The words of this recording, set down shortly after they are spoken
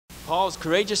Paul's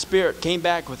courageous spirit came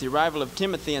back with the arrival of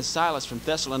Timothy and Silas from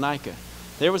Thessalonica.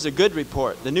 There was a good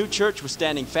report. The new church was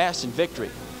standing fast in victory.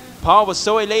 Paul was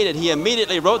so elated, he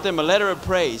immediately wrote them a letter of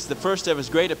praise, the first of his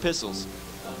great epistles.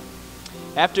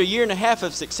 After a year and a half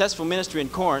of successful ministry in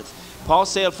Corinth, Paul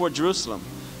sailed for Jerusalem.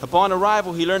 Upon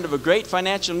arrival, he learned of a great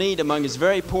financial need among his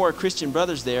very poor Christian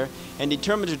brothers there and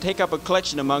determined to take up a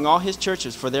collection among all his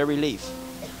churches for their relief.